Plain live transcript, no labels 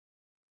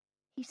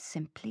He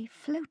simply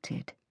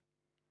floated.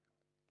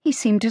 He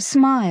seemed to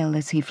smile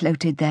as he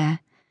floated there.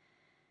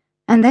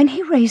 And then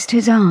he raised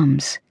his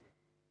arms.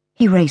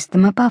 He raised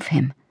them above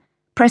him,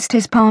 pressed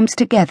his palms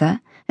together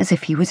as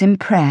if he was in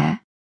prayer,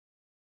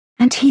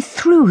 and he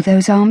threw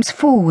those arms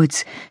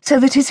forwards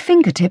so that his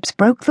fingertips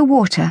broke the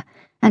water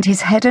and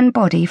his head and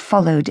body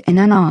followed in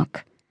an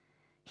arc.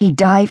 He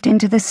dived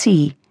into the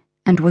sea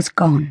and was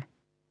gone.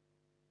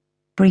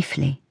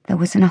 Briefly, there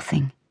was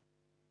nothing.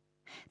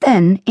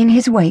 Then, in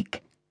his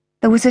wake,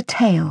 there was a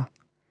tail,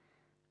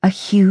 a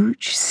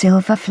huge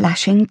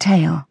silver-flashing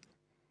tail.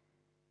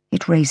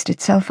 It raised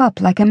itself up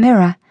like a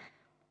mirror,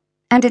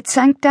 and it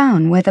sank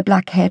down where the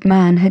black-haired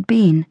man had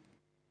been.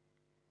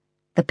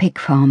 The pig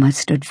farmer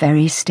stood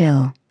very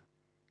still.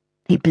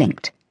 He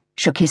blinked,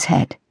 shook his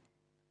head.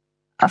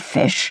 A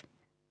fish?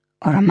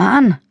 Or a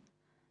man?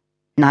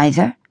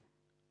 Neither?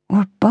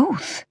 Or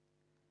both?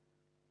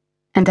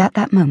 And at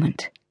that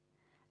moment,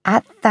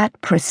 at that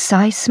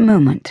precise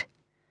moment,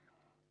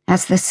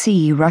 as the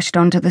sea rushed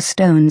onto the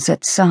stones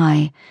at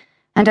Sigh,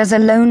 and as a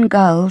lone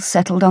gull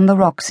settled on the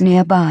rocks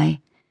nearby,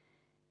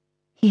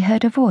 he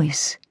heard a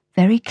voice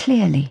very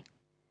clearly.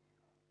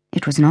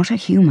 It was not a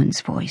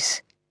human's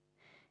voice.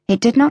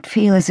 It did not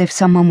feel as if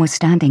someone was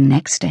standing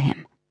next to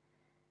him.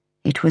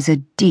 It was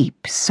a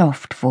deep,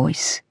 soft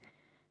voice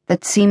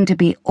that seemed to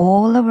be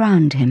all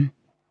around him,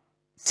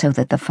 so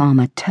that the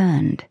farmer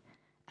turned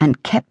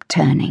and kept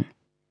turning.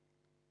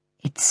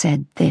 It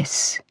said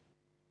this: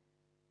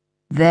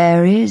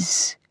 "There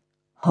is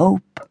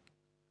hope."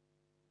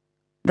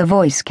 The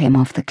voice came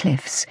off the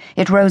cliffs.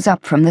 It rose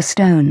up from the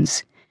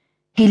stones.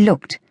 He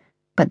looked,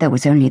 but there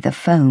was only the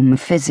foam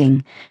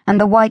fizzing and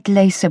the white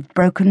lace of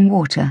broken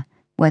water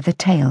where the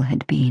tail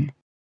had been.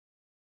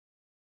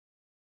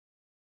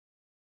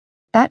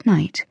 That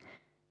night,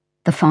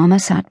 the farmer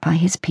sat by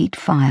his peat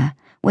fire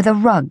with a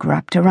rug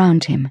wrapped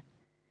around him.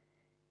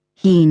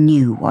 He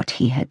knew what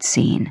he had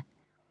seen.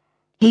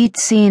 He'd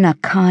seen a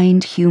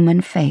kind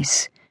human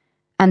face,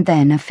 and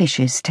then a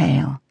fish's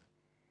tail.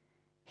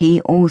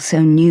 He also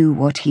knew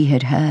what he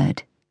had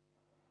heard.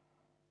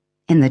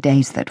 In the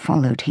days that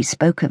followed, he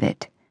spoke of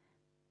it.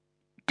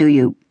 "Do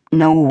you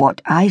know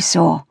what I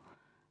saw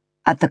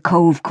at the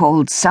cove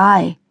called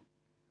Sigh?"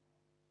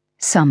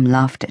 Some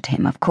laughed at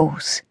him, of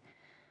course,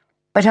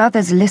 but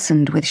others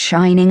listened with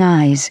shining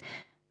eyes,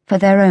 for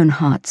their own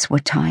hearts were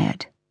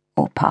tired,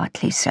 or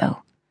partly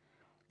so,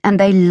 and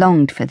they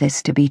longed for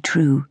this to be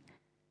true.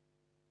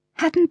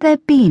 Hadn't there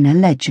been a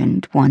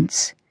legend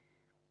once?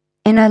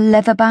 In a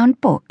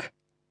leather-bound book?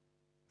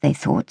 They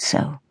thought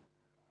so.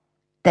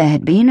 There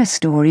had been a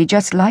story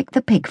just like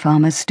the pig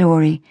farmer's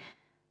story,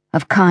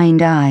 of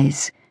kind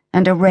eyes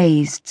and a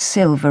raised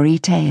silvery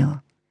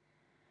tail.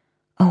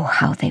 Oh,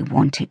 how they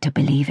wanted to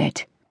believe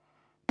it.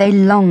 They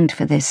longed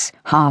for this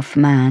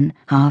half-man,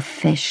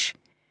 half-fish.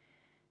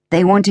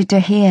 They wanted to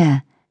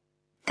hear,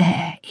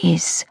 "There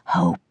is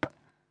hope,"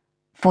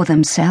 for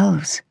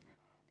themselves,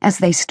 as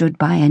they stood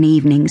by an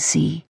evening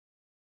sea.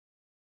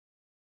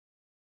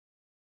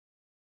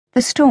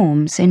 The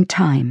storms, in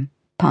time,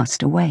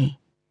 passed away.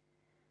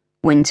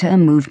 Winter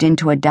moved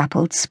into a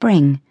dappled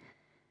spring,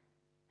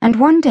 and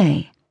one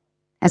day,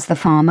 as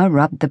the farmer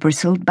rubbed the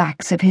bristled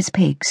backs of his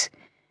pigs,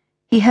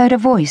 he heard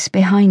a voice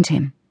behind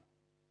him.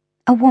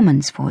 A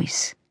woman's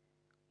voice,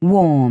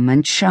 warm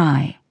and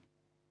shy.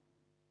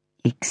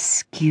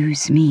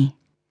 "Excuse me.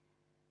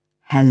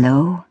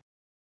 Hello?"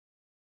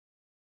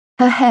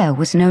 Her hair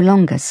was no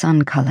longer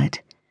sun-coloured,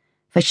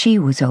 for she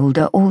was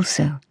older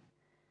also,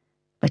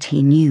 but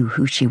he knew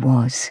who she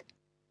was.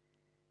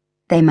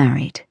 They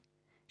married.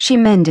 She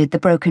mended the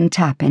broken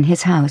tap in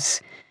his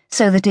house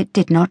so that it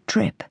did not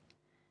drip.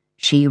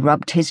 She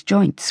rubbed his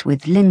joints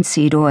with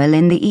linseed oil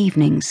in the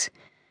evenings,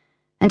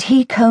 and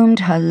he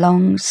combed her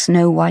long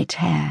snow-white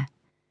hair.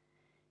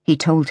 He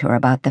told her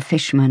about the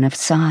fishman of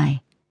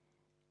Sigh.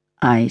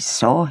 "I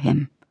saw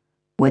him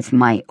with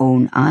my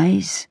own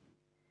eyes."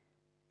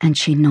 And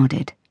she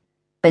nodded,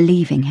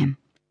 believing him.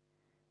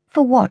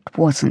 For what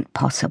wasn't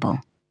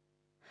possible?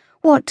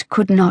 What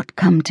could not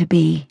come to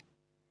be?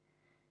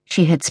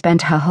 She had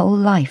spent her whole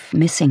life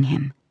missing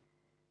him,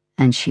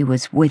 and she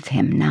was with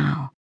him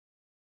now.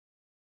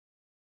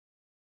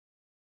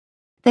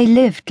 They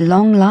lived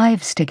long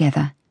lives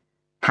together,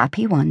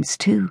 happy ones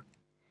too.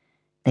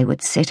 They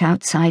would sit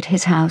outside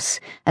his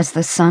house as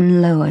the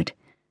sun lowered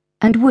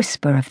and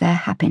whisper of their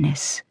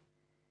happiness.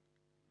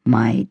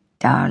 "My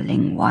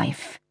darling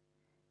wife,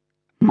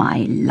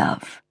 my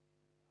love."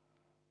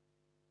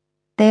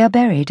 They are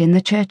buried in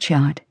the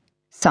churchyard,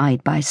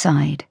 side by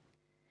side.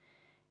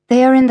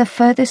 They are in the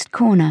furthest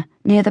corner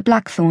near the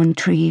blackthorn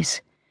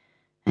trees,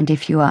 and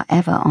if you are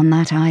ever on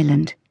that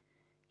island,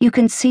 you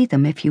can see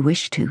them if you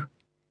wish to.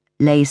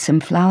 Lay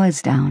some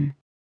flowers down.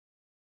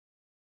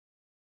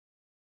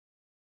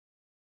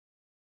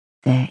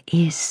 There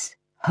is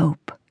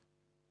hope.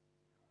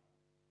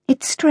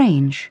 It's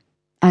strange,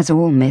 as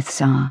all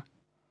myths are.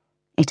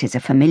 It is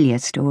a familiar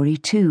story,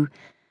 too,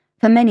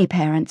 for many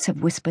parents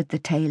have whispered the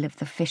tale of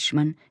the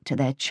fishman to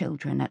their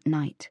children at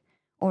night,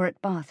 or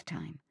at bath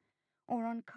time, or on